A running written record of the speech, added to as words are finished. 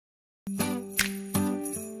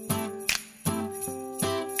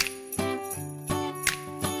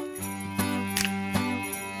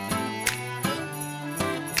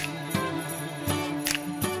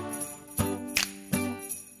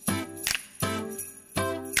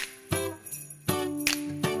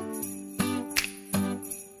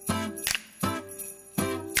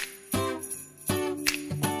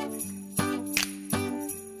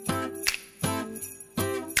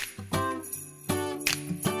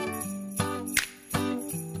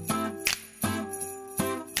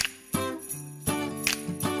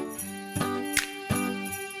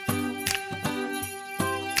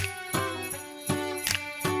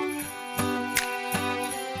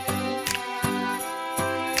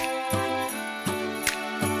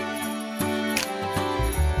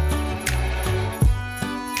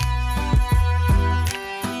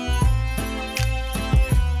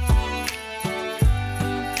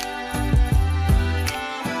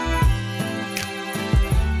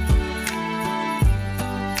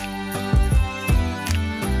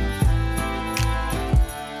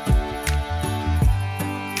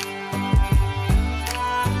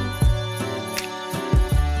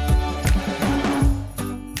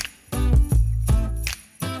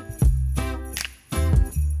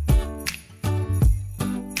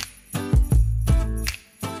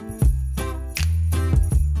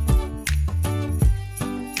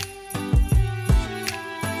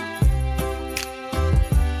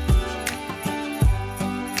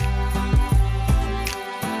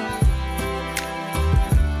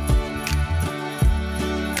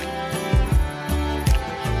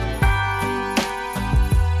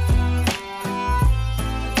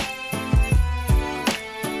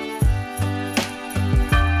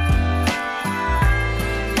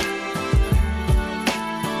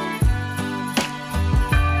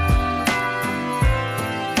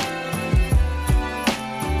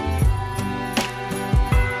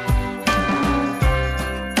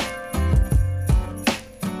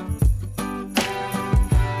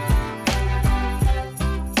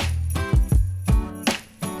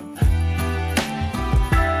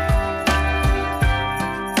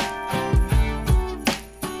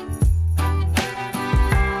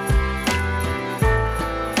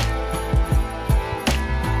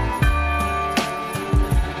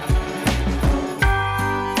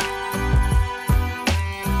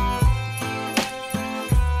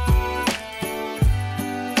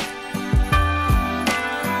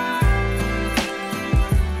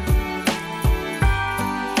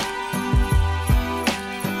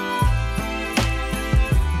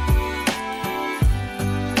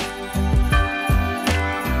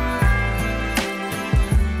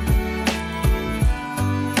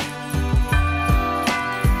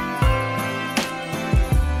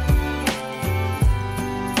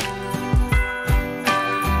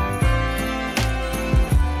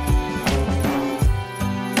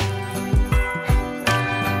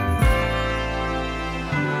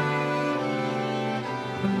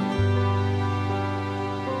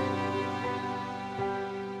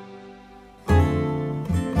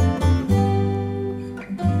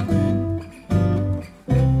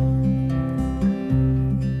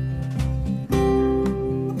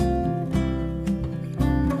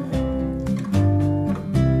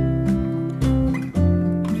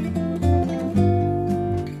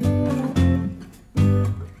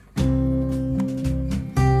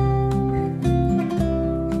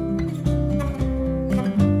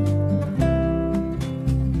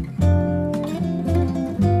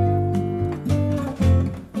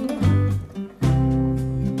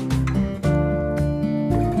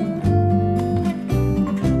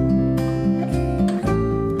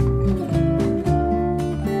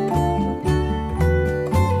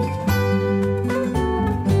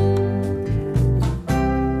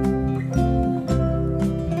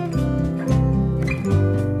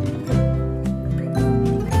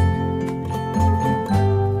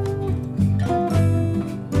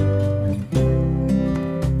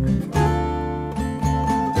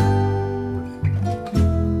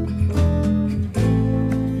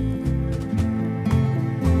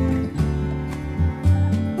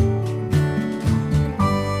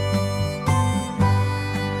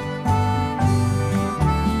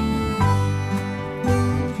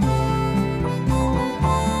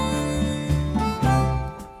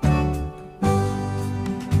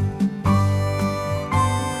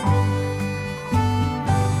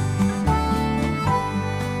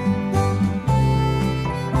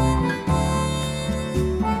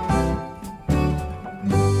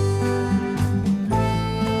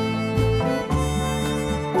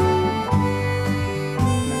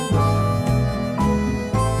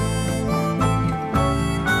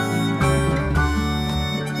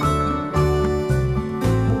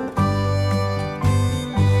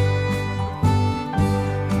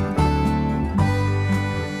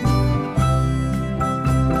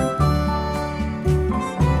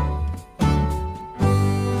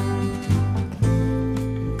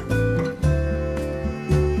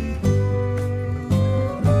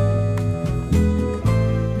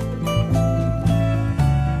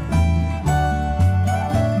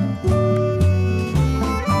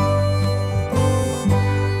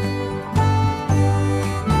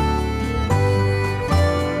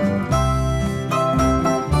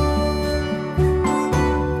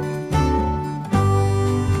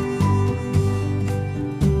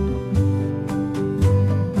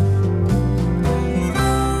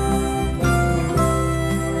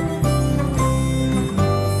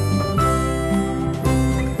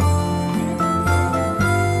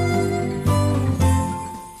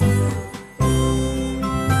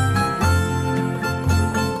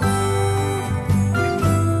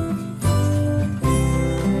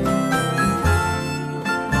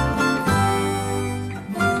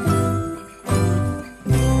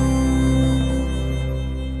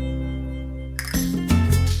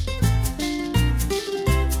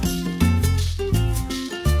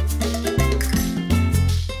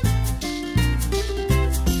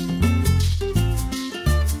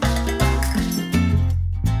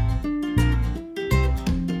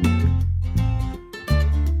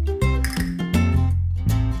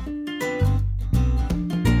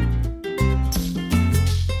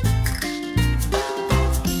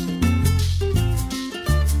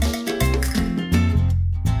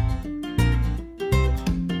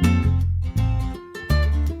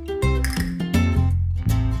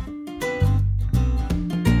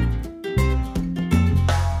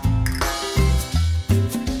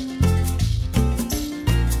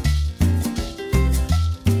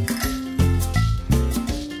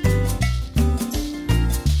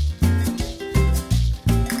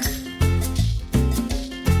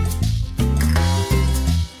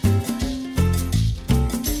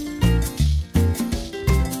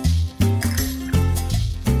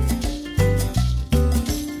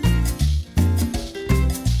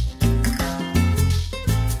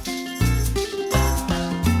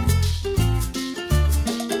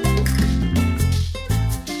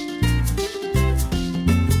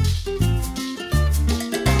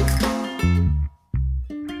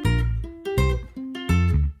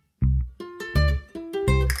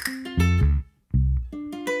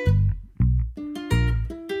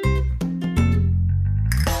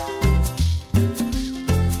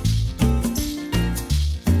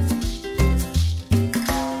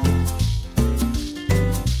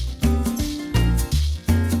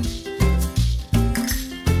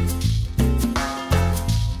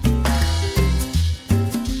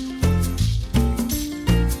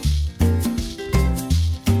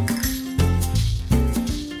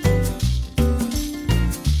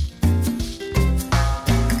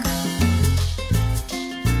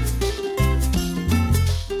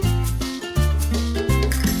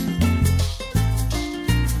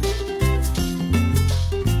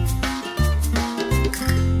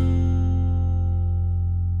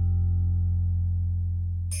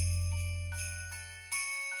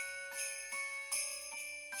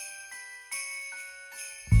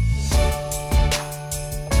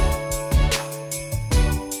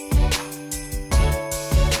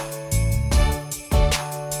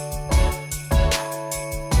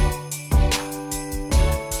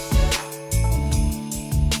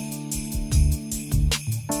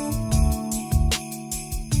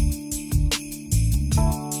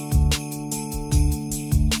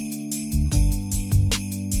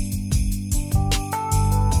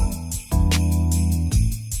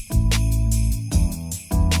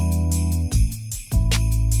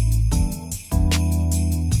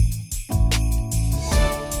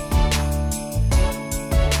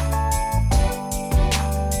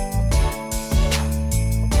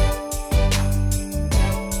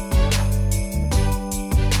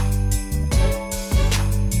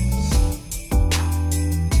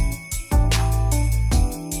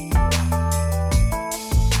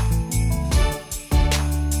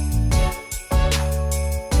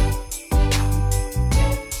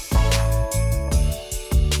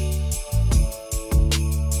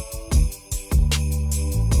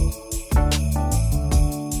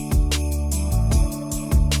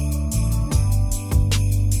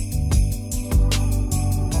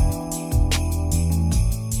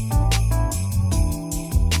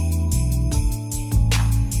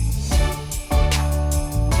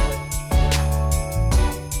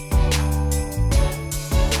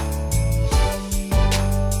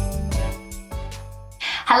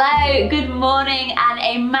Hello, good morning and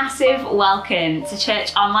a massive welcome to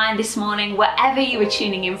Church Online this morning, wherever you are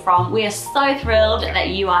tuning in from. We are so thrilled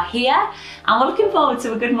that you are here and we're looking forward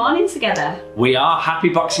to a good morning together. We are. Happy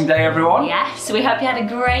Boxing Day, everyone. Yes, we hope you had a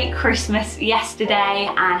great Christmas yesterday,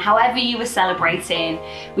 and however you were celebrating,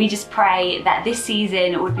 we just pray that this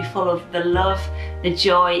season would be full of the love, the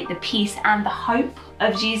joy, the peace and the hope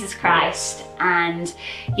of Jesus Christ. And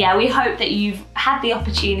yeah, we hope that you've had the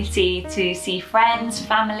opportunity to see friends,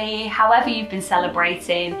 family, however you've been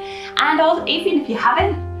celebrating, and also, even if you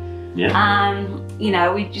haven't, you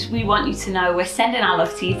know, we want you to know we're sending our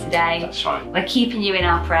love to you today. That's right. We're keeping you in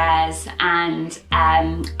our prayers, and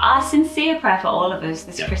our sincere prayer for all of us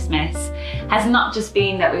this Christmas has not just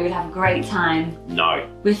been that we would have a great time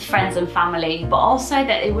with friends and family, but also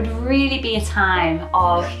that it would really be a time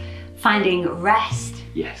of finding rest,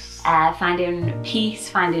 finding peace,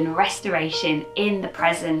 finding restoration in the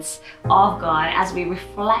presence of God as we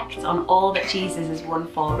reflect on all that Jesus has won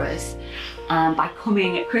for us by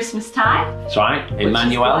coming at Christmas time. That's right,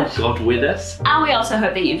 Emmanuel, God with us. And we also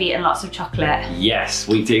hope that you've eaten lots of chocolate. Yes,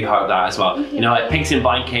 we do hope that as well. You know, like pigs in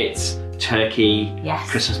blankets, turkey,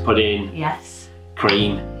 Christmas pudding,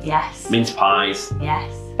 cream, mince pies.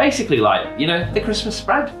 Basically like, you know, the Christmas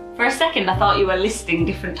spread. For a second, I thought you were listing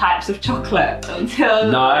different types of chocolate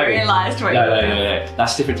until I realised what you were doing. No.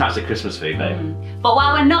 That's different types of Christmas food, baby. But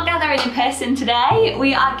while we're not gathering in person today,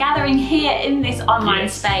 we are gathering here in this online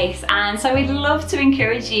space. And so we'd love to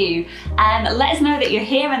encourage you. Let us know that you're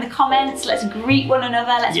here in the comments. Let's greet one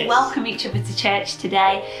another. Let's welcome each other to church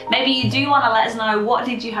today. Maybe you do want to let us know, what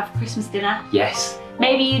did you have for Christmas dinner?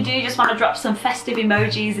 Maybe you do just want to drop some festive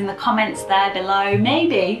emojis in the comments there below.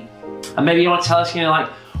 Maybe. And maybe you want to tell us, you know, like,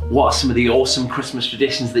 what are some of the awesome Christmas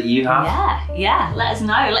traditions that you have? Yeah, let us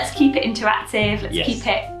know. Let's keep it interactive. Let's keep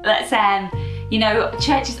it, you know,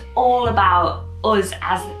 church is all about us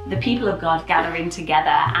as the people of God gathering together,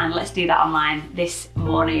 and let's do that online this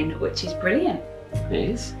morning, which is brilliant. It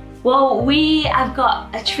is. Well, we have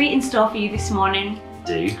got a treat in store for you this morning.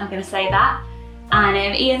 I'm going to say that. And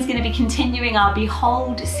Ian's going to be continuing our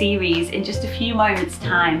Behold series in just a few moments'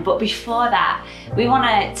 time. But before that, we want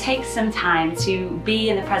to take some time to be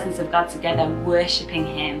in the presence of God together, worshipping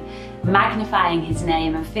Him, magnifying His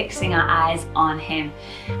name and fixing our eyes on Him.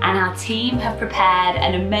 And our team have prepared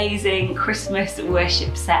an amazing Christmas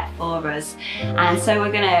worship set for us. And so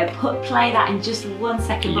we're going to play that in just 1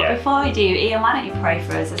 second. But before we do, Ian, why don't you pray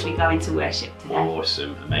for us as we go into worship today?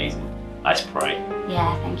 Awesome, amazing. Let's pray.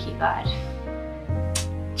 Yeah, thank you, God.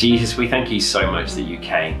 Jesus, we thank you so much that you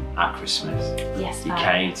came at Christmas. You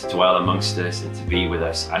came to dwell amongst us and to be with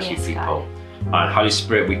us as your people. And Holy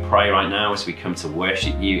Spirit, we pray right now as we come to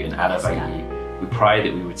worship you and elevate you, we pray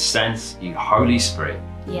that we would sense you, Holy Spirit,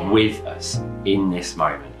 with us in this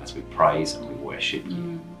moment as we praise and we worship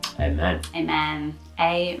you. Amen. Amen.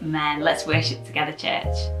 Amen. Let's worship together,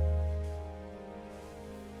 church.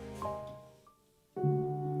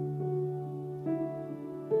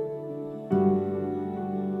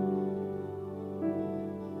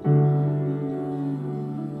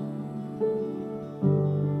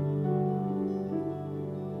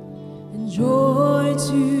 Joy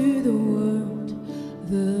to the world,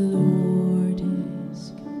 the Lord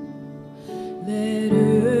is come. Let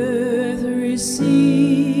earth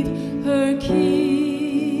receive her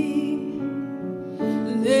King.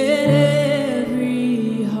 Let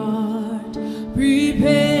every heart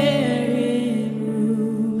prepare in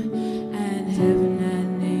room, and heaven and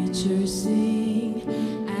nature sing,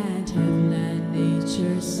 and heaven and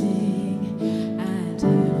nature sing, and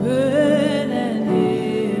heaven and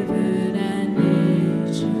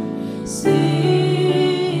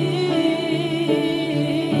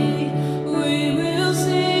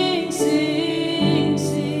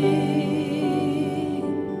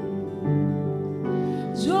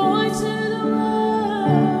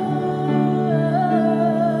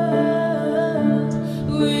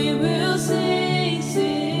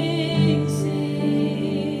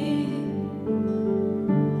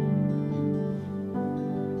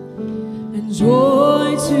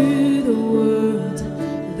joy to the world,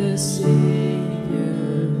 the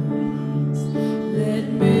Savior reigns.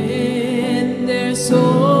 Let men their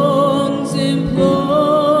songs employ,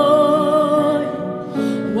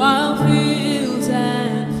 while fields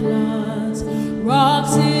and floods,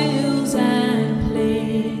 rocks, hills and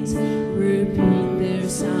plains repeat their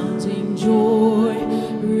sounding joy,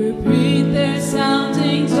 repeat their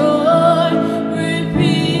sounding joy.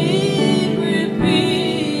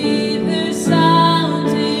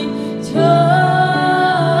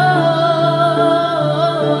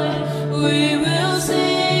 We will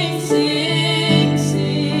sing, sing,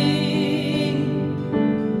 sing.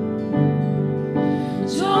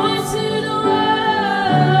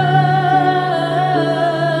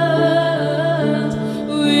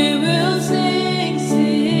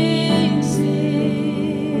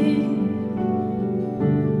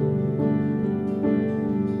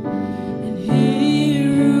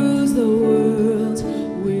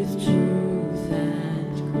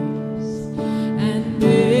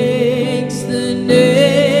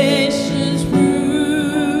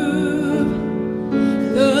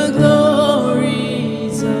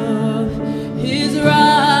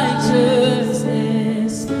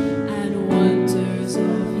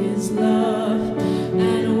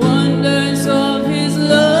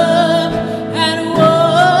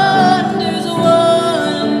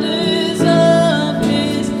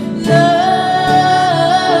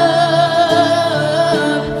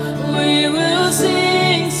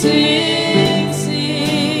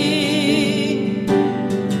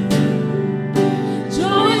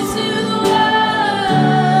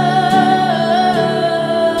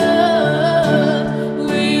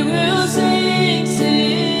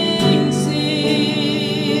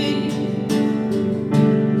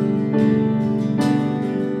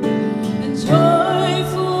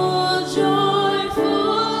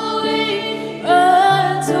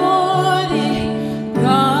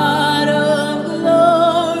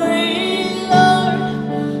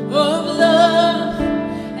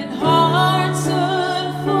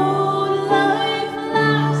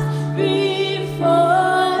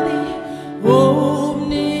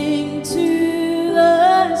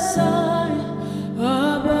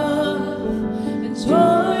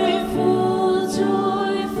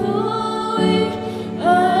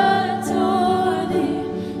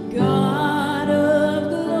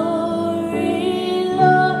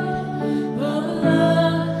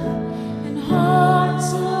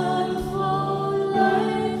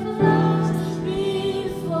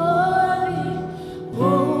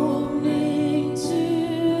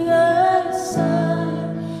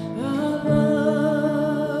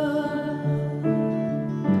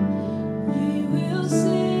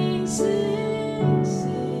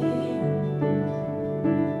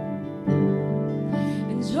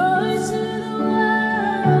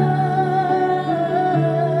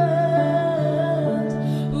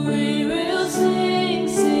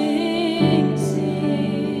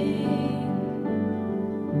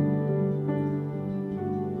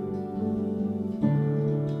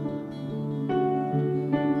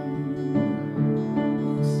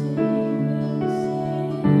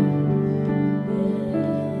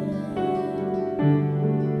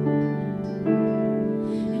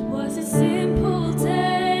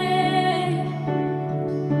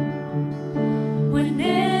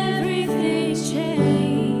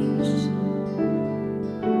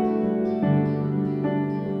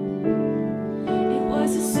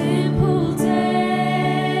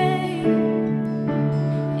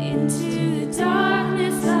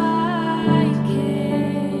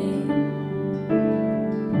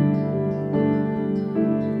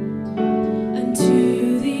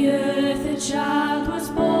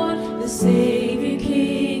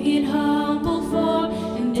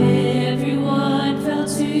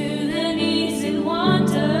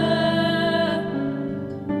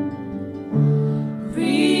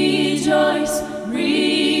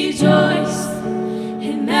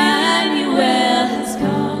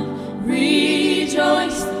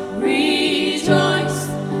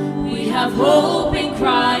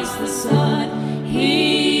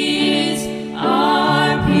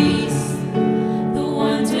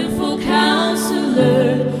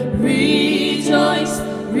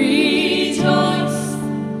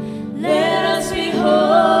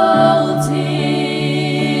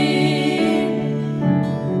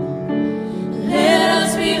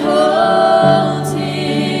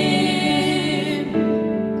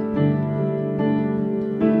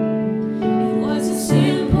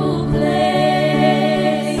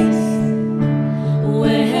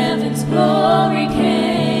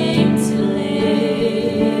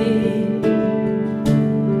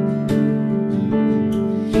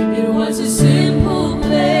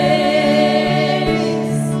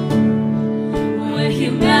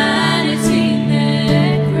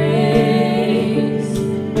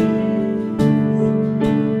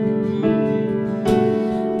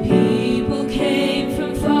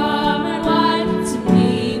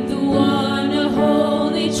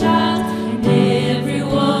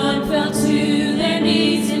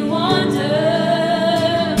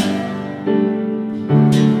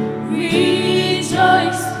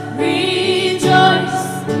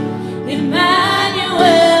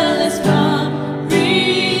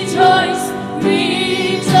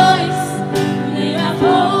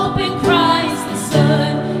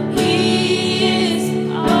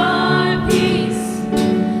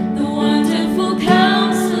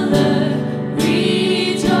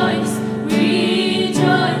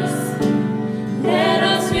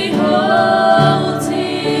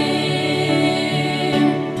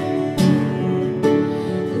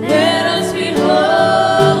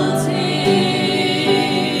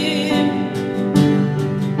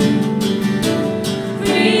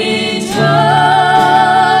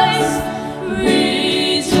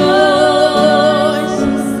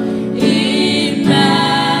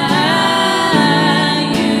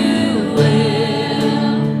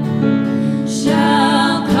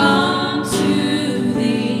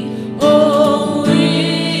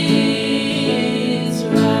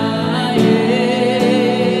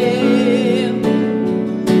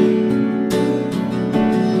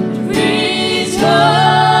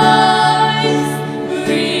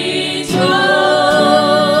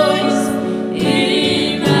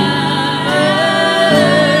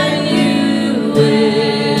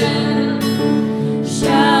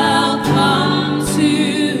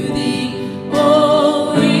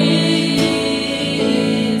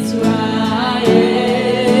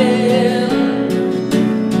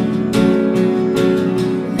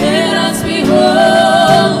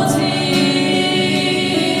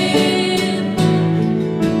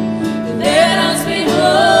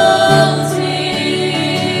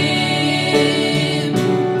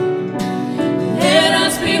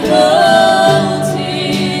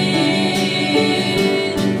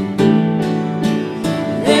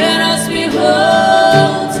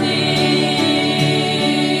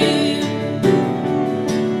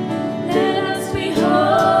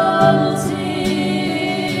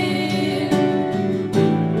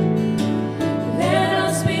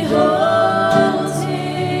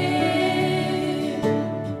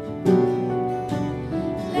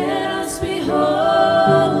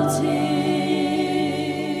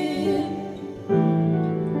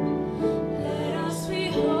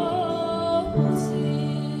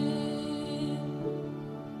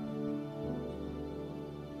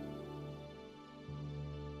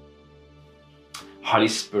 Holy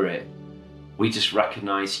Spirit, we just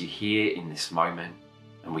recognize you here in this moment,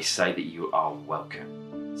 and we say that you are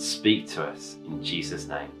welcome. Speak to us in Jesus'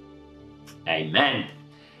 name. Amen.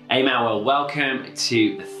 Amen. Well, welcome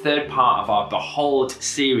to the third part of our Behold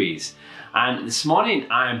series. And this morning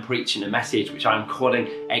I am preaching a message which I'm calling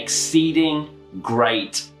Exceeding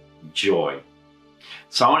Great Joy.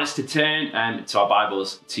 So I want us to turn to our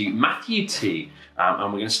Bibles to Matthew 2,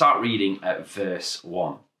 and we're going to start reading at verse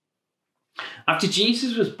 1. After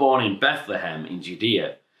Jesus was born in Bethlehem in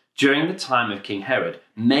Judea, during the time of King Herod,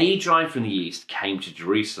 Magi from the east came to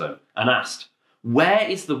Jerusalem and asked, "Where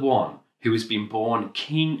is the one who has been born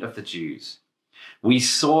King of the Jews? We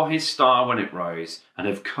saw his star when it rose and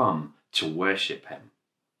have come to worship him."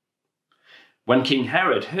 When King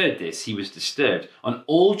Herod heard this, he was disturbed, and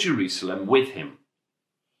all Jerusalem with him.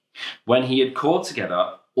 When he had called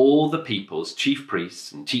together all the people's chief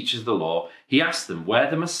priests and teachers of the law, he asked them where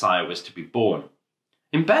the Messiah was to be born.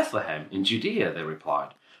 "In Bethlehem, in Judea," they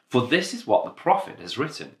replied, "for this is what the prophet has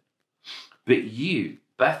written. But you,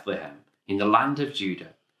 Bethlehem, in the land of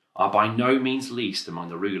Judah, are by no means least among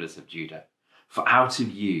the rulers of Judah, for out of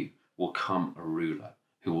you will come a ruler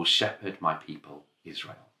who will shepherd my people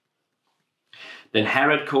Israel." Then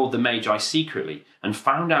Herod called the Magi secretly and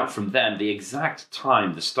found out from them the exact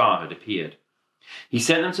time the star had appeared. He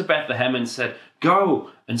sent them to Bethlehem and said,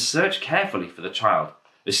 "Go and search carefully for the child.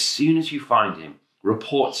 As soon as you find him,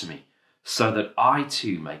 report to me, so that I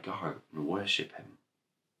too may go and worship him."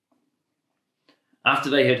 After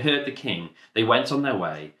they had heard the king, they went on their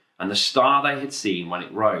way, and the star they had seen when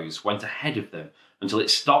it rose went ahead of them until it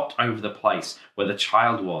stopped over the place where the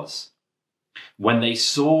child was. When they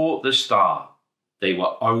saw the star, they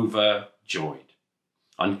were overjoyed.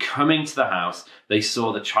 On coming to the house, they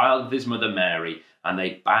saw the child with his mother Mary, and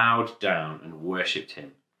they bowed down and worshipped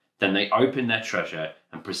him. Then they opened their treasure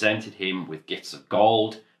and presented him with gifts of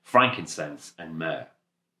gold, frankincense, and myrrh.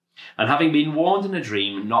 And having been warned in a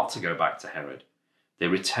dream not to go back to Herod, they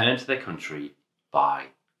returned to their country by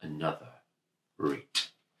another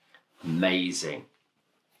route. Amazing.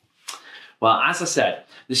 Well, as I said,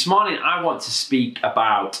 this morning I want to speak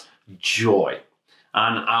about joy.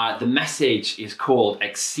 And the message is called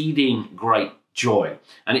Exceeding Great Joy.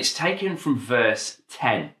 And it's taken from verse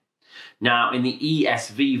 10. Now, in the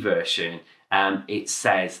ESV version, it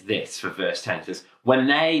says this for verse 10. It says, "When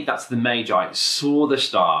they," that's the Magi, "saw the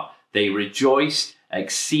star, they rejoiced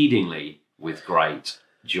exceedingly with great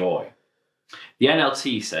joy." The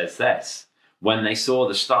NLT says this, "When they saw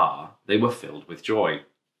the star, they were filled with joy."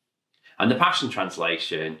 And the Passion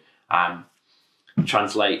Translation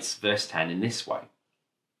translates verse 10 in this way.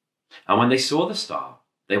 "And when they saw the star,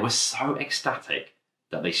 they were so ecstatic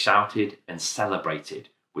that they shouted and celebrated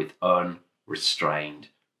with unrestrained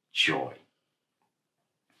joy."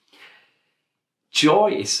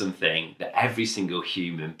 Joy is something that every single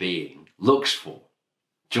human being looks for.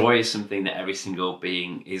 Joy is something that every single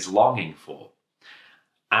being is longing for.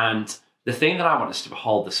 And the thing that I want us to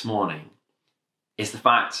behold this morning is the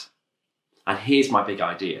fact, and here's my big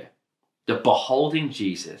idea, that beholding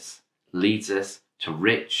Jesus leads us to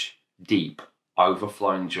rich, deep,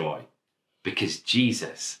 overflowing joy, because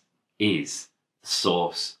Jesus is the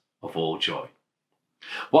source of all joy.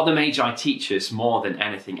 What the Magi teach us more than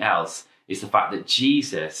anything else is the fact that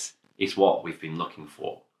Jesus is what we've been looking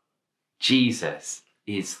for. Jesus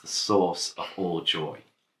is the source of all joy.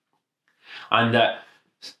 And that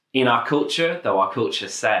in our culture, though our culture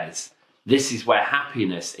says this is where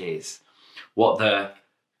happiness is, what the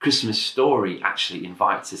Christmas story actually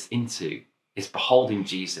invites us into is beholding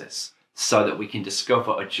Jesus so that we can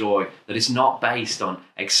discover a joy that is not based on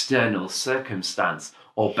external circumstance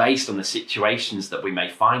or based on the situations that we may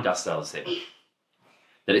find ourselves in.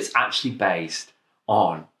 That it's actually based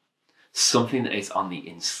on something that is on the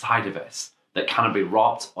inside of us that cannot be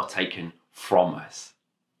robbed or taken from us.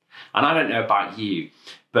 And I don't know about you,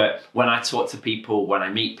 but when I talk to people, when I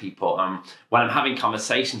meet people, when I'm having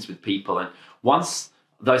conversations with people, and once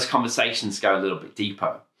those conversations go a little bit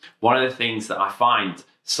deeper, one of the things that I find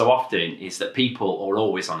so often is that people are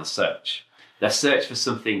always on a search. They're searching for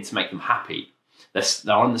something to make them happy.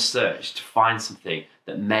 They're on the search to find something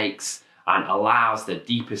that makes and allows their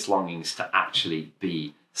deepest longings to actually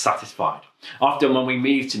be satisfied. Often when we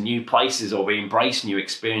move to new places or we embrace new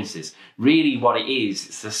experiences, really what it is,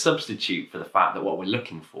 it's a substitute for the fact that what we're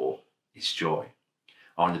looking for is joy.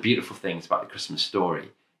 One of the beautiful things about the Christmas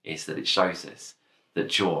story is that it shows us that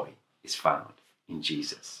joy is found in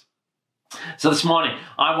Jesus. So this morning,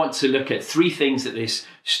 I want to look at 3 things that this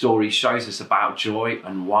story shows us about joy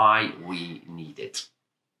and why we need it.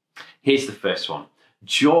 Here's the first one.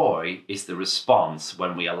 joy is the response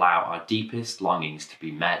when we allow our deepest longings to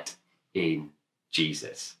be met in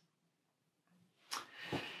Jesus.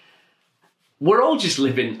 We're all just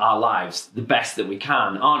living our lives the best that we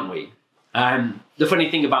can, aren't we? The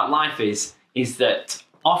funny thing about life is that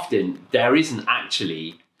often there isn't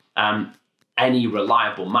actually any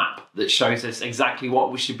reliable map that shows us exactly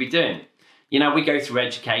what we should be doing. You know, we go through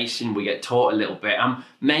education, we get taught a little bit, and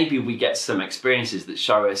maybe we get some experiences that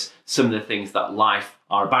show us some of the things that life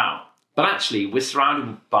are about. But actually, we're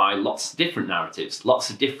surrounded by lots of different narratives, lots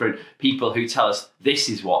of different people who tell us this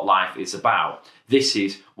is what life is about. This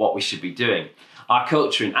is what we should be doing. Our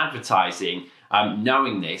culture in advertising,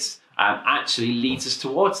 knowing this, actually leads us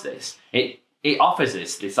towards this. It offers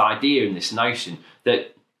us this idea and this notion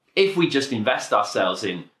that if we just invest ourselves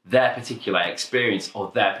in their particular experience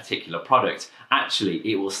or their particular product, actually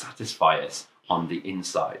it will satisfy us on the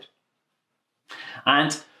inside.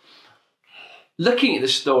 And looking at the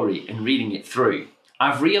story and reading it through,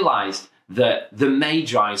 I've realized that the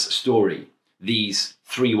Magi's story, these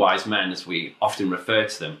three wise men as we often refer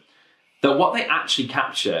to them, that what they actually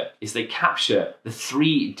capture is they capture the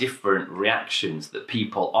three different reactions that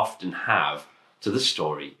people often have to the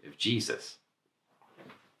story of Jesus.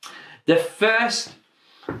 The first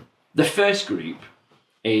group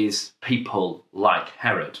is people like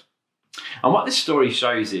Herod. And what this story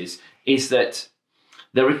shows is that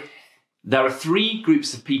there are three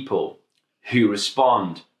groups of people who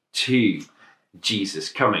respond to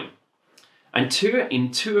Jesus coming. And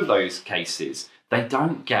in two of those cases, they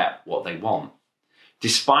don't get what they want,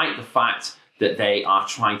 despite the fact that they are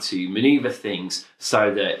trying to maneuver things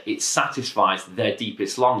so that it satisfies their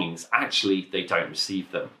deepest longings. Actually, they don't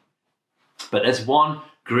receive them. But there's one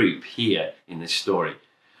group here in this story,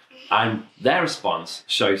 and their response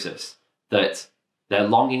shows us that their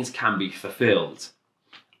longings can be fulfilled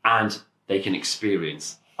and they can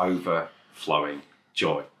experience overflowing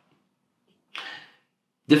joy.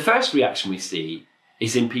 The first reaction we see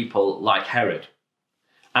is in people like Herod,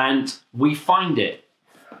 and we find it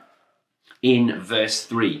in verse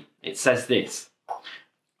 3. It says this: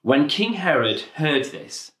 when King Herod heard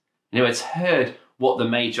this, in other words, heard what the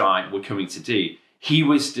Magi were coming to do, he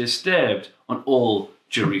was disturbed, and all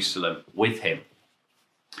Jerusalem with him.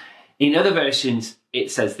 In other versions,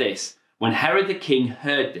 it says this: when Herod the king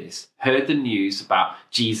heard the news about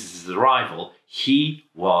Jesus' arrival, he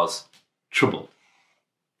was troubled.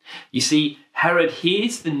 You see, Herod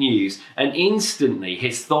hears the news, and instantly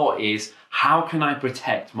his thought is, how can I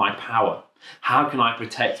protect my power? How can I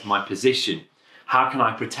protect my position? How can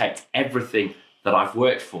I protect everything that I've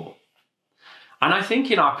worked for? And I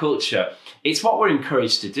think in our culture, it's what we're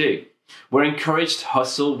encouraged to do. We're encouraged to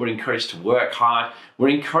hustle, we're encouraged to work hard, we're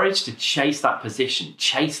encouraged to chase that position,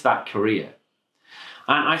 chase that career.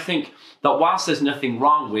 And I think that whilst there's nothing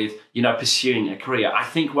wrong with, pursuing a career, I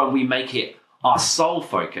think when we make it our sole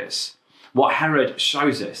focus, what Herod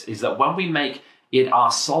shows us is that when we make it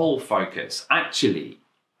our sole focus, actually,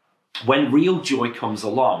 when real joy comes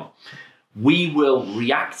along, we will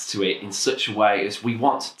react to it in such a way as we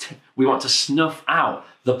want to snuff out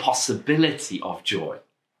the possibility of joy.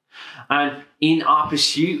 And in our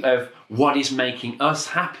pursuit of what is making us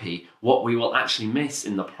happy, what we will actually miss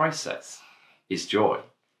in the process is joy.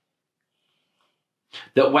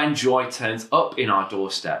 That when joy turns up in our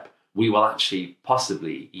doorstep, we will actually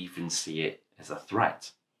possibly even see it as a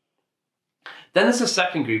threat. Then there's a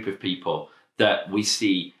second group of people that we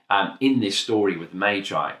see in this story with the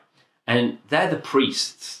Magi, and they're the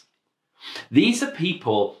priests. These are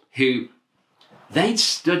people who they'd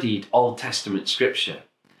studied Old Testament scripture.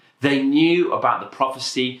 They knew about the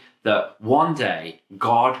prophecy that one day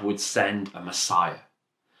God would send a Messiah,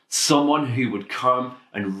 someone who would come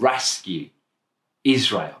and rescue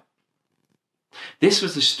Israel. This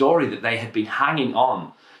was the story that they had been hanging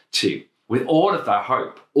on to with all of their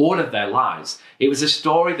hope, all of their lives. It was a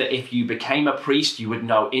story that if you became a priest, you would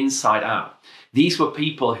know inside out. These were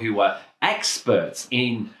people who were experts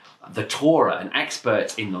in the Torah and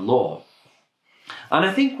experts in the law. And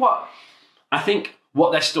I think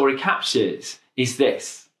what their story captures is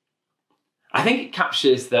this. I think it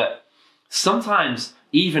captures that sometimes,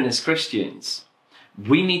 even as Christians,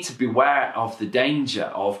 we need to beware of the danger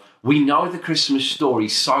of, we know the Christmas story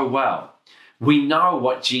so well, we know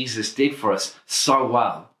what Jesus did for us so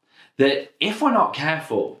well, that if we're not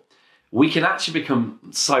careful, we can actually become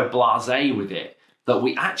so blasé with it that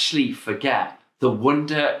we actually forget the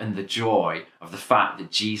wonder and the joy of the fact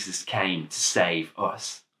that Jesus came to save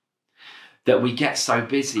us. That we get so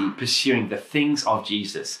busy pursuing the things of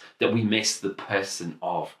Jesus that we miss the person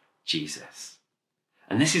of Jesus.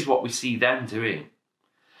 And this is what we see them doing.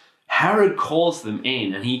 Herod calls them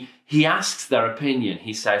in and he asks their opinion.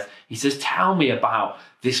 He says, tell me about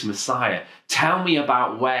this Messiah. Tell me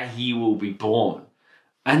about where he will be born.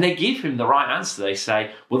 And they give him the right answer. They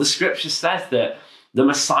say, well, the scripture says that the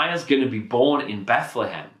Messiah is going to be born in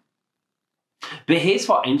Bethlehem. But here's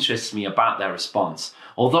what interests me about their response.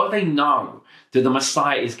 Although they know that the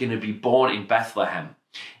Messiah is going to be born in Bethlehem,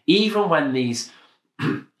 even when these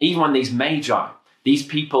magi, these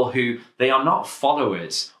people who they are not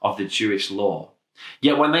followers of the Jewish law,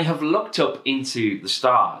 yet when they have looked up into the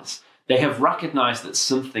stars, they have recognized that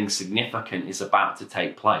something significant is about to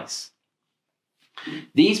take place.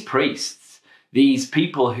 These priests, these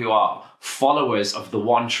people who are followers of the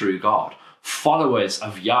one true God, followers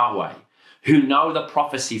of Yahweh, who know the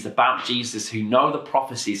prophecies about Jesus, who know the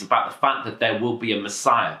prophecies about the fact that there will be a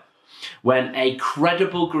Messiah, when a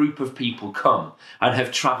credible group of people come and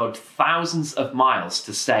have traveled thousands of miles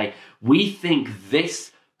to say, we think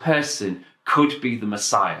this person could be the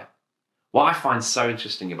Messiah, what I find so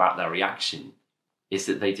interesting about their reaction is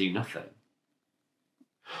that they do nothing.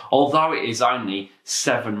 Although it is only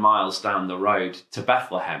 7 miles down the road to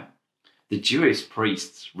Bethlehem, the Jewish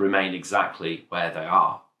priests remain exactly where they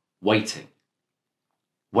are, waiting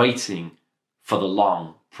for the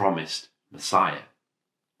long promised Messiah,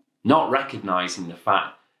 not recognizing the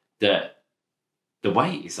fact that the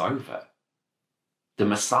wait is over. The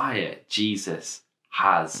Messiah, Jesus,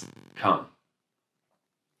 has come.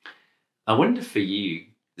 I wonder for you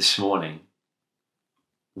this morning,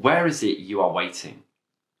 where is it you are waiting?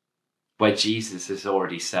 Where Jesus has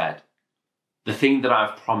already said, the thing that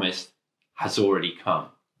I've promised has already come.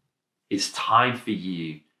 It's time for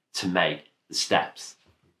you to make the steps.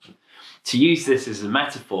 To use this as a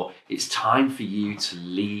metaphor, it's time for you to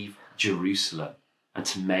leave Jerusalem and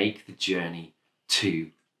to make the journey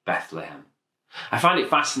to Bethlehem. I find it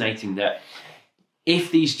fascinating that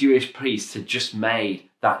if these Jewish priests had just made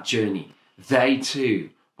that journey, they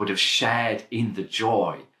too would have shared in the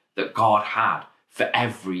joy that God had for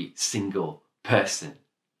every single person.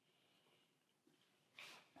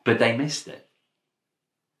 But they missed it.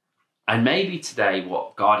 And maybe today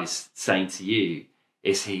what God is saying to you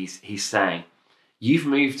is he's saying, you've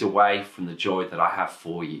moved away from the joy that I have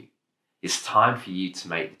for you. It's time for you to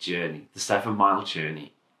make the journey, the 7-mile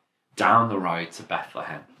journey down the road to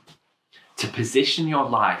Bethlehem, to position your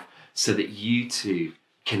life so that you too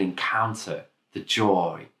can encounter the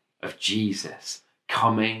joy of Jesus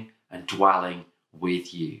coming and dwelling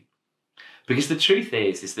with you. Because the truth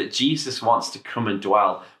is that Jesus wants to come and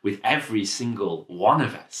dwell with every single one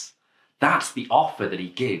of us. That's the offer that he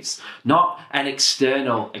gives, not an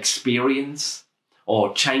external experience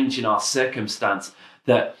or change in our circumstance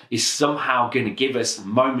that is somehow going to give us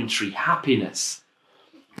momentary happiness,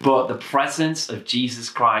 but the presence of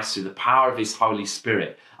Jesus Christ through the power of his Holy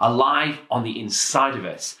Spirit alive on the inside of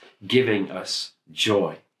us, giving us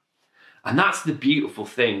joy. And that's the beautiful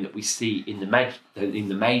thing that we see in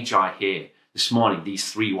the Magi here this morning,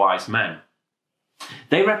 these 3 wise men.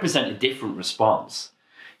 They represent a different response.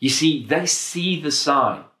 You see, they see the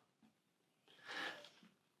sign.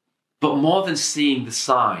 But more than seeing the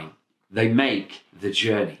sign, they make the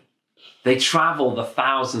journey. They travel the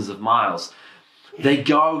thousands of miles. They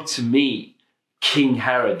go to meet King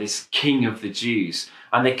Herod, this king of the Jews,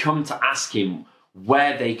 and they come to ask him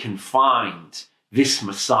where they can find this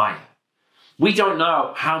Messiah. We don't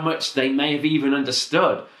know how much they may have even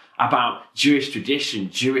understood about Jewish tradition,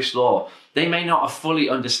 Jewish law. They may not have fully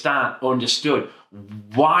understood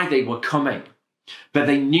why they were coming, but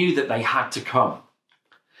they knew that they had to come.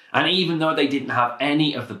 And even though they didn't have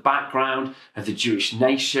any of the background of the Jewish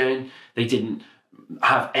nation, they didn't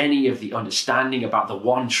have any of the understanding about the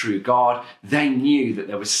one true God, they knew that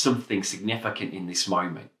there was something significant in this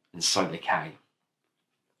moment, and so they came.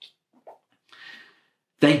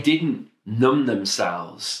 They didn't numb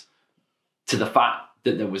themselves to the fact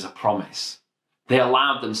that there was a promise. They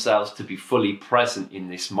allowed themselves to be fully present in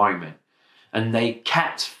this moment, and they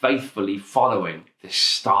kept faithfully following this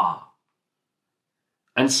star.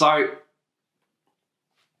 And so,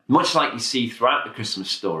 much like you see throughout the Christmas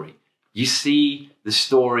story, you see the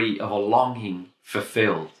story of a longing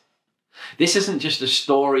fulfilled. This isn't just a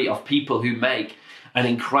story of people who make an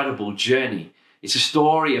incredible journey. It's a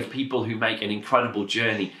story of people who make an incredible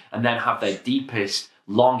journey and then have their deepest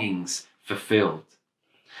longings fulfilled.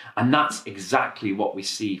 And that's exactly what we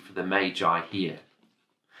see for the Magi here.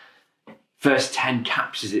 Verse 10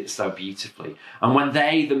 captures it so beautifully. And when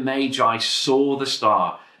they, the Magi, saw the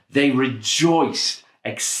star, they rejoiced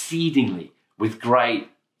exceedingly with great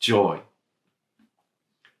joy.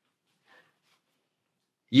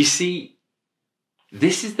 You see,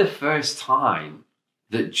 this is the first time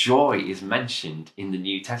that joy is mentioned in the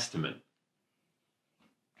New Testament.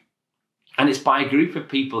 And it's by a group of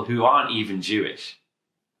people who aren't even Jewish,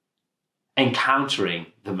 encountering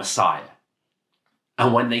the Messiah.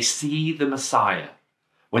 And when they see the Messiah,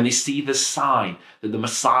 when they see the sign that the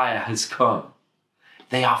Messiah has come,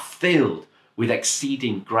 they are filled with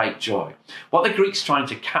exceeding great joy. What the Greek's trying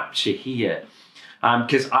to capture here,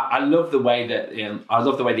 because I love the way that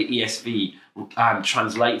the ESV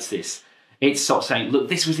translates this. It's sort of saying, look,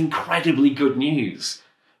 this was incredibly good news,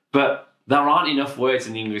 but there aren't enough words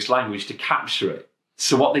in the English language to capture it.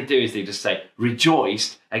 So what they do is they just say,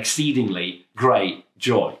 rejoiced, exceedingly great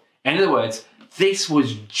joy. In other words, this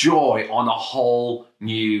was joy on a whole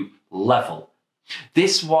new level.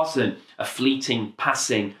 This wasn't a fleeting,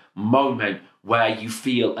 passing moment where you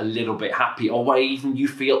feel a little bit happy or where even you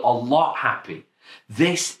feel a lot happy.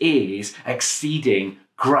 This is exceeding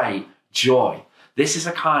great joy. This is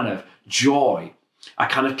a kind of joy, a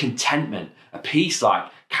kind of contentment, a peace like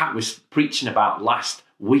Kat was preaching about last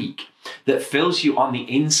week, that fills you on the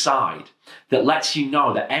inside, that lets you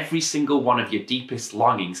know that every single one of your deepest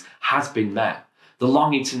longings has been met. The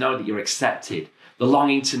longing to know that you're accepted, the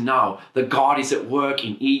longing to know that God is at work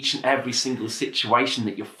in each and every single situation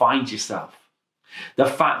that you find yourself. The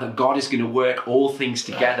fact that God is going to work all things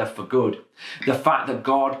together for good. The fact that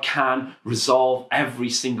God can resolve every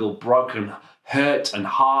single broken hurt and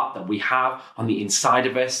heart that we have on the inside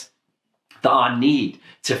of us. That our need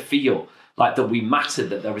to feel like that we matter,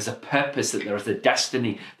 that there is a purpose, that there is a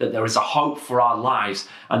destiny, that there is a hope for our lives,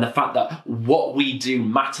 and the fact that what we do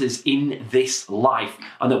matters in this life,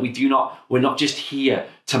 and that we're not just here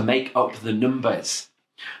to make up the numbers.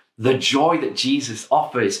 The joy that Jesus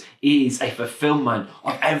offers is a fulfillment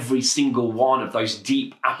of every single one of those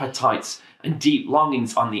deep appetites and deep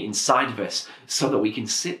longings on the inside of us, so that we can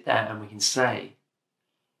sit there and we can say,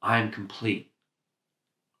 I am complete.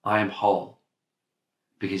 I am whole,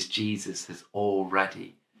 because Jesus has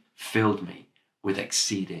already filled me with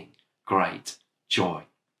exceeding great joy.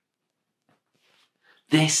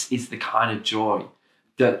 This is the kind of joy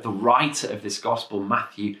that the writer of this gospel,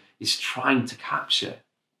 Matthew, is trying to capture.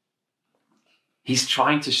 He's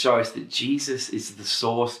trying to show us that Jesus is the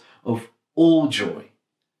source of all joy,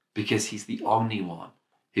 because he's the only one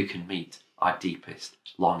who can meet our deepest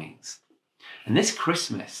longings. And this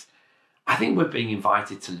Christmas, I think we're being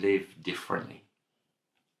invited to live differently.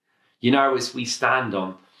 You know, as we stand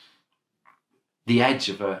on the edge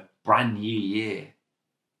of a brand new year,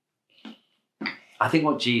 I think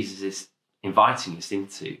what Jesus is inviting us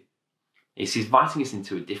into is he's inviting us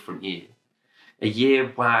into a different year. A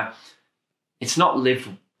year where it's not lived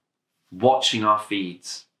watching our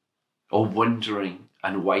feeds or wondering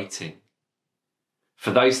and waiting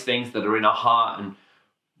for those things that are in our heart and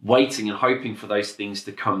waiting and hoping for those things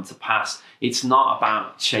to come to pass. It's not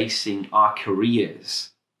about chasing our careers.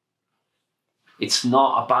 It's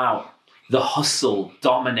not about the hustle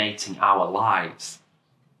dominating our lives.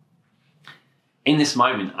 In this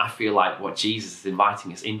moment, I feel like what Jesus is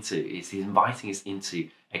inviting us into is he's inviting us into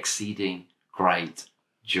exceeding great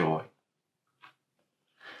joy.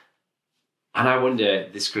 And I wonder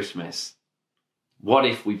this Christmas, what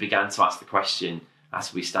if we began to ask the question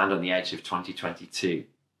as we stand on the edge of 2022,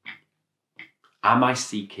 am I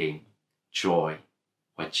seeking joy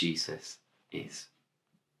where Jesus is?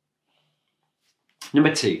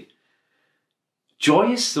 Number 2,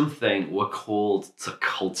 joy is something we're called to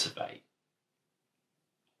cultivate.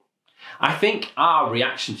 I think our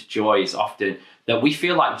reaction to joy is often that we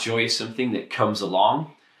feel like joy is something that comes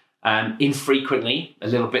along infrequently, a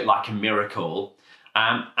little bit like a miracle,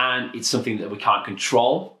 and it's something that we can't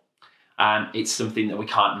control. It's something that we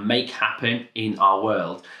can't make happen in our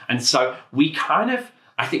world. And so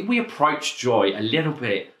I think we approach joy a little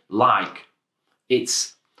bit like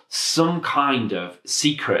it's some kind of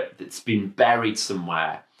secret that's been buried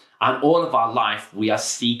somewhere. And all of our life, we are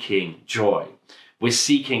seeking joy. We're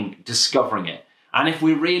seeking discovering it. And if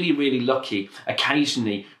we're really, really lucky,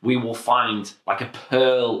 occasionally we will find like a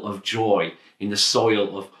pearl of joy in the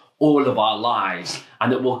soil of all of our lives,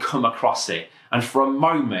 and that we'll come across it. And for a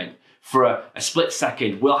moment, for a split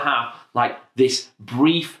second, we'll have like this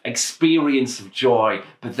brief experience of joy,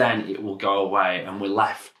 but then it will go away and we're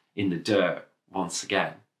left in the dirt once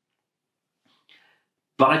again.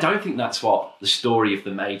 But I don't think that's what the story of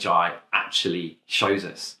the Magi actually shows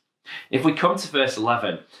us. If we come to verse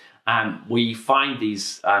 11, we find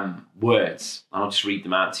these words, and I'll just read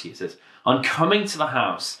them out to you. It says, on coming to the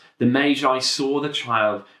house, the Magi saw the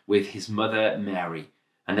child with his mother Mary,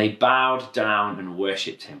 and they bowed down and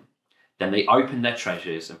worshipped him. Then they opened their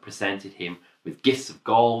treasures and presented him with gifts of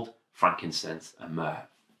gold, frankincense, and myrrh.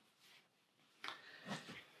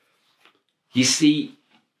 You see,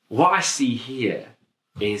 what I see here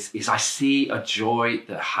is I see a joy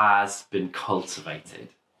that has been cultivated.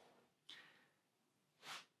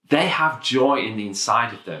 They have joy in the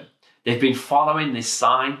inside of them. They've been following this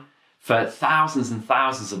sign for thousands and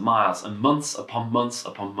thousands of miles and months upon months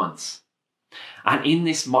upon months. And in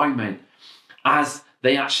this moment, as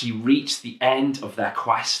they actually reach the end of their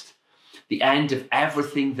quest, the end of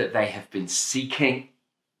everything that they have been seeking,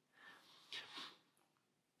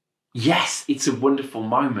 yes, it's a wonderful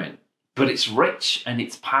moment, but it's rich and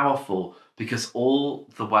it's powerful because all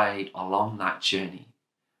the way along that journey,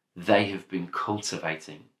 they have been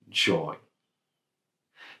cultivating joy.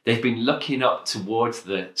 They've been looking up towards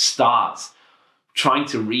the stars, trying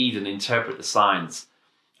to read and interpret the signs,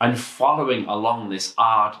 and following along this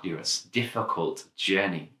arduous, difficult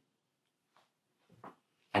journey.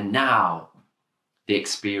 And now they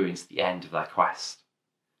experience the end of their quest,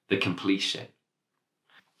 the completion.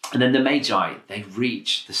 And then the Magi, they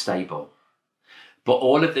reach the stable. But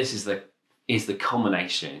all of this is the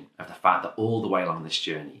culmination of the fact that all the way along this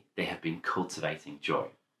journey, they have been cultivating joy.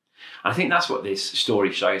 And I think that's what this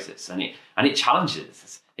story shows us. And it challenges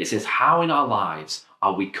us. It says, how in our lives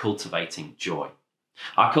are we cultivating joy?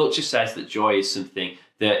 Our culture says that joy is something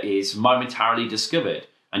that is momentarily discovered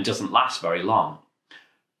and doesn't last very long.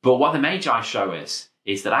 But what the Magi show us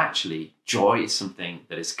is that actually joy is something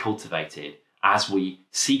that is cultivated as we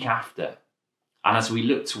seek after and as we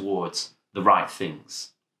look towards the right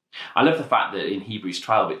things. I love the fact that in Hebrews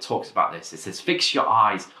 12 it talks about this. It says, fix your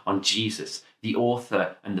eyes on Jesus, the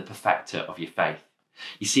author and the perfecter of your faith.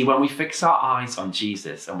 You see, when we fix our eyes on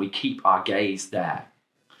Jesus and we keep our gaze there,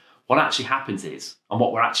 what actually happens is, and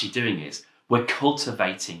what we're actually doing is, we're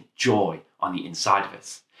cultivating joy on the inside of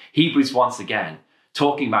us. Hebrews, once again,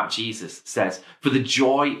 talking about Jesus, says, for the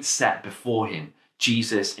joy set before him,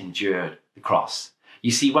 Jesus endured the cross.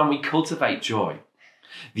 You see, when we cultivate joy,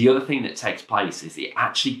 the other thing that takes place is it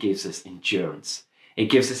actually gives us endurance. It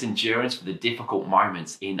gives us endurance for the difficult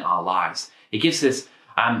moments in our lives. It gives us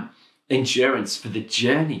endurance for the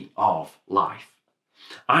journey of life.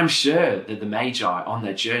 I'm sure that the Magi on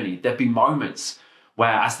their journey, there'd be moments where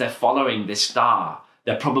as they're following this star,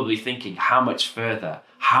 they're probably thinking, how much further,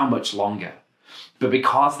 how much longer? But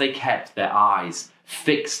because they kept their eyes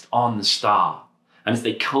fixed on the star, and as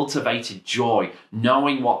they cultivated joy,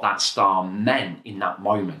 knowing what that star meant in that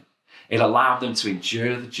moment, it allowed them to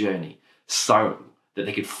endure the journey so that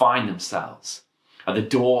they could find themselves at the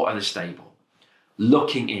door of the stable,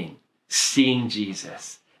 looking in, seeing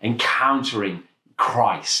Jesus, encountering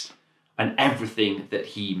Christ and everything that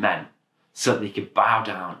he meant, so that they could bow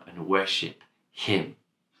down and worship him.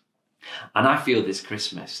 And I feel this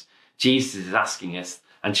Christmas, Jesus is asking us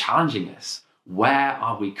and challenging us, where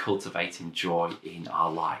are we cultivating joy in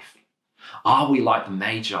our life? Are we like the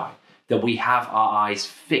Magi, that we have our eyes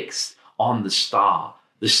fixed on the star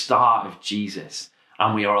of Jesus,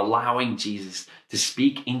 and we are allowing Jesus to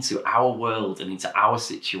speak into our world and into our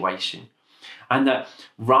situation? And that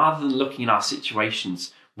rather than looking at our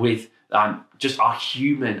situations with just our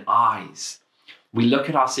human eyes, we look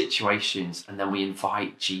at our situations and then we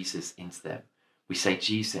invite Jesus into them. We say,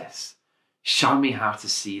 Jesus, show me how to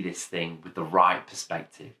see this thing with the right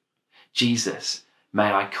perspective. Jesus,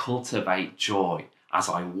 may I cultivate joy as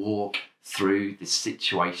I walk through this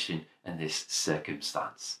situation and this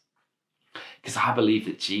circumstance. Because I believe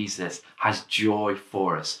that Jesus has joy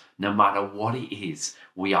for us, no matter what it is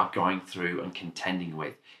we are going through and contending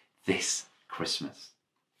with this Christmas.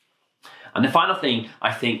 And the final thing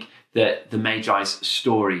I think that the Magi's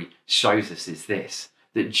story shows us is this,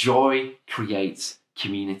 that joy creates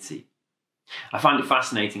community. I find it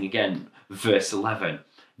fascinating, again, verse 11.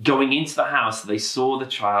 Going into the house, they saw the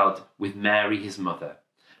child with Mary, his mother,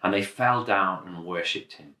 and they fell down and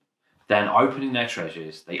worshipped him. Then, opening their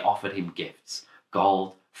treasures, they offered him gifts,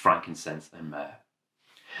 gold, frankincense, and myrrh.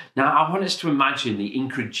 Now, I want us to imagine the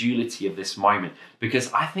incredulity of this moment,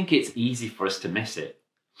 because I think it's easy for us to miss it.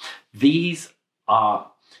 These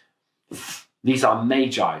are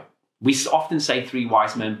Magi. We often say 3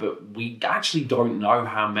 wise men, but we actually don't know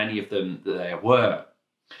how many of them there were.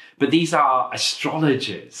 But these are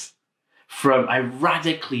astrologers from a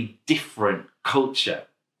radically different culture.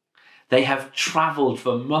 They have traveled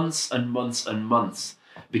for months and months and months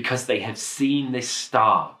because they have seen this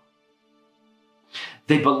star.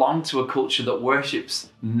 They belong to a culture that worships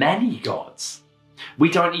many gods. We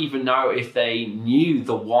don't even know if they knew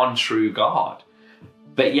the one true God.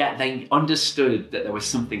 But yet they understood that there was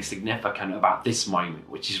something significant about this moment,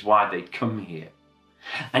 which is why they'd come here.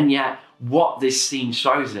 And yet what this scene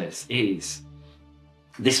shows us is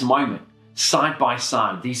this moment, side by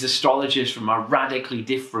side, these astrologers from a radically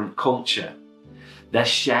different culture They're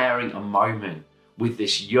sharing a moment with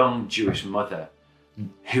this young Jewish mother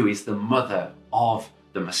who is the mother of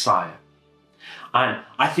the Messiah. And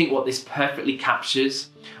I think what this perfectly captures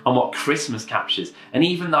and what Christmas captures, and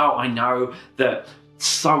even though I know that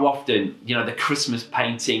so often, you know, the Christmas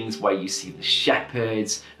paintings where you see the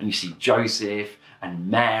shepherds and you see Joseph and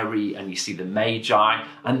Mary and you see the Magi,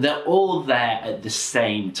 and they're all there at the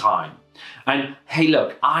same time. And hey,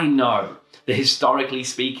 look, I know that historically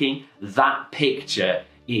speaking, that picture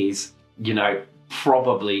is, you know,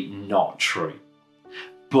 probably not true.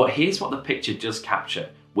 But here's what the picture does capture,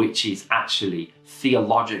 which is actually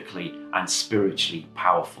theologically and spiritually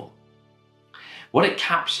powerful. What it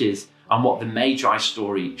captures and what the Magi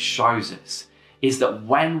story shows us is that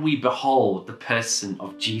when we behold the person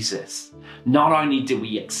of Jesus, not only do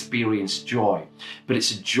we experience joy, but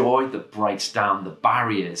it's a joy that breaks down the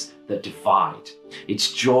barriers that divide.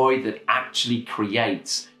 It's joy that actually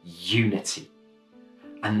creates unity.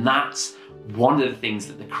 And that's one of the things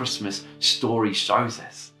that the Christmas story shows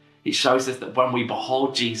us. It shows us that when we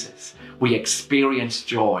behold Jesus, we experience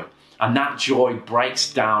joy, and that joy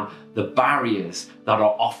breaks down the barriers that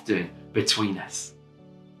are often between us.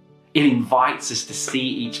 It invites us to see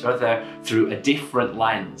each other through a different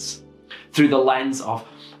lens, through the lens of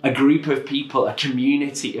a group of people, a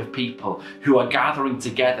community of people who are gathering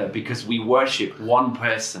together because we worship one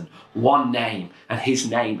person, one name, and his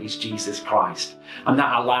name is Jesus Christ. And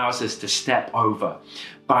that allows us to step over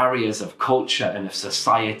barriers of culture and of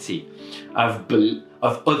society, of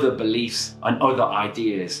other beliefs and other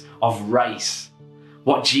ideas, of race.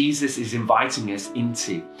 What Jesus is inviting us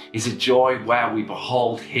into is a joy where we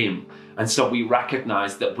behold him. And so we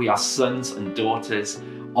recognize that we are sons and daughters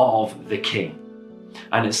of the King.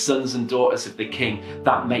 And as sons and daughters of the King,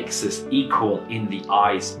 that makes us equal in the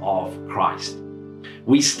eyes of Christ.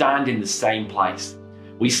 We stand in the same place.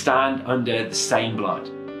 We stand under the same blood.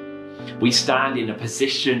 We stand in a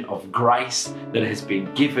position of grace that has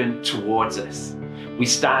been given towards us. We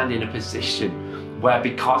stand in a position where,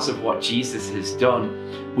 because of what Jesus has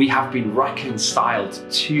done, we have been reconciled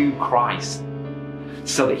to Christ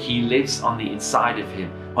so that he lives on the inside of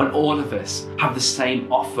him. And all of us have the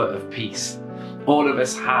same offer of peace. All of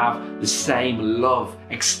us have the same love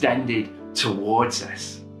extended towards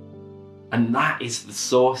us. And that is the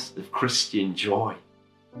source of Christian joy.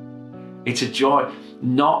 It's a joy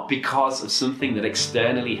not because of something that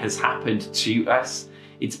externally has happened to us.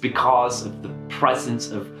 It's because of the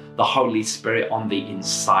presence of the Holy Spirit on the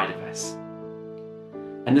inside of us.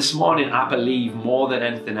 And this morning, I believe more than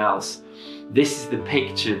anything else, this is the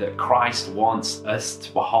picture that Christ wants us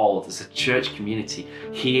to behold as a church community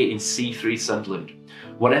here in C3 Sunderland.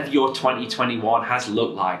 Whatever your 2021 has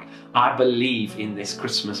looked like, I believe in this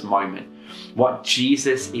Christmas moment, what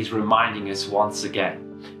Jesus is reminding us once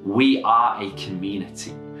again, we are a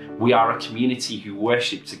community. We are a community who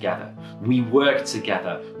worship together. We work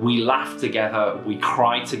together. We laugh together. We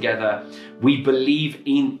cry together. We believe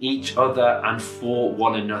in each other and for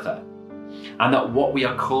one another. And that what we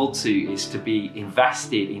are called to is to be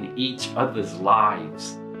invested in each other's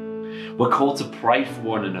lives. We're called to pray for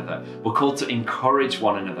one another. We're called to encourage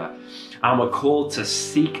one another. And we're called to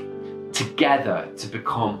seek together to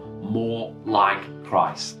become more like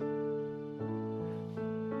Christ.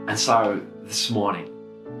 And so this morning,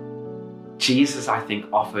 Jesus, I think,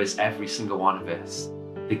 offers every single one of us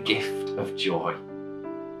the gift of joy.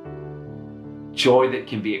 Joy that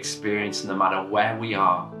can be experienced no matter where we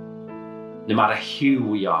are, no matter who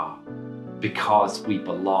we are, because we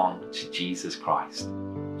belong to Jesus Christ.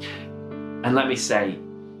 And let me say,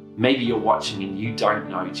 maybe you're watching and you don't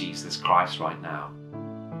know Jesus Christ right now.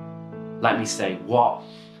 Let me say, what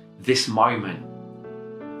this moment,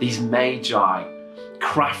 these magi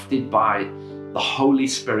crafted by the Holy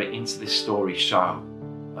Spirit into this story show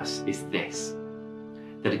us is this,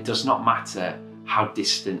 that it does not matter how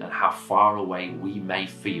distant and how far away we may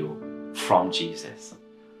feel from Jesus.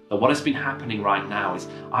 But what has been happening right now is,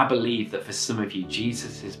 I believe that for some of you,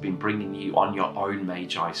 Jesus has been bringing you on your own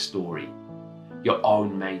Magi story, your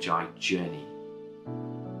own Magi journey.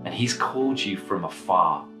 And he's called you from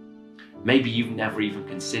afar. Maybe you've never even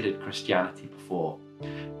considered Christianity before.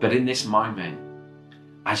 But in this moment,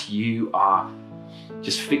 as you are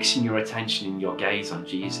just fixing your attention and your gaze on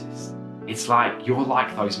Jesus, it's like you're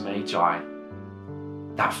like those Magi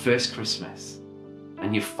that first Christmas,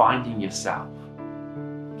 and you're finding yourself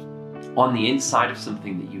on the inside of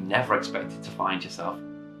something that you never expected to find yourself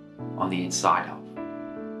on the inside of.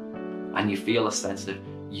 And you feel a sense that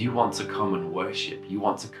you want to come and worship, you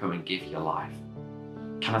want to come and give your life.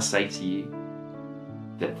 Can I say to you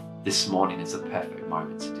that this morning is a perfect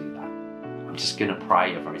moment to do that? I'm just going to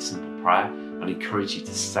pray a very simple prayer, I'd encourage you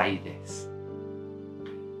to say this.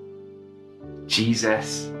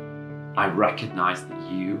 Jesus, I recognize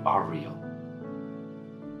that you are real.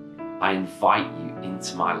 I invite you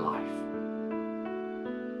into my life.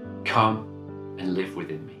 Come and live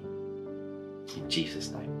within me. In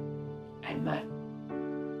Jesus' name, amen.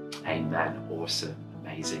 Amen. Awesome.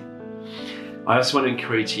 Amazing. I also want to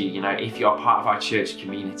encourage you, if you're part of our church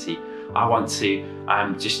community, I want to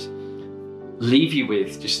just leave you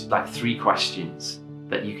with just like 3 questions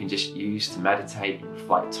that you can just use to meditate and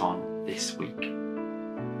reflect on this week.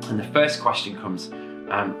 And the first question comes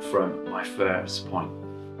from my first point.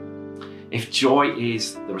 If joy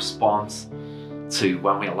is the response to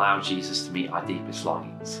when we allow Jesus to meet our deepest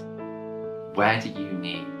longings, where do you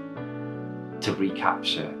need to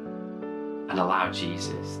recapture and allow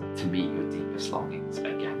Jesus to meet your deepest longings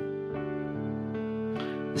again?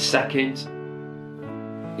 The second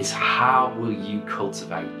is, how will you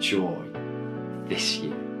cultivate joy this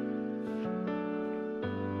year?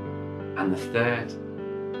 And the third,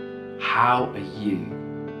 how are you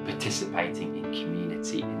participating in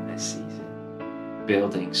community in this season,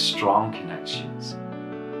 building strong connections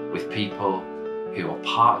with people who are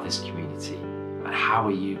part of this community, and how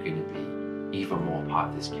are you going to be even more part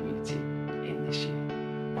of this community in this year?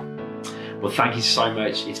 Well, thank you so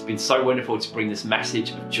much. It's been so wonderful to bring this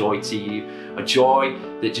message of joy to you, a joy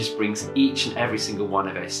that just brings each and every single one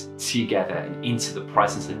of us together and into the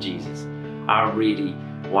presence of Jesus. I really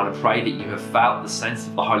want to pray that you have felt the sense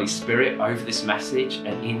of the Holy Spirit over this message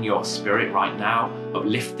and in your spirit right now,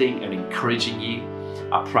 uplifting and encouraging you.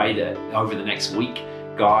 I pray that over the next week,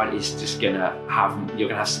 God is just you're going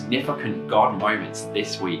to have significant God moments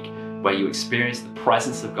this week where you experience the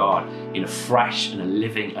presence of God in a fresh and a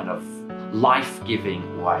living and a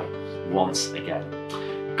life-giving way once again.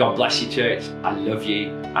 God bless you, church. I love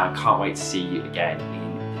you. I can't wait to see you again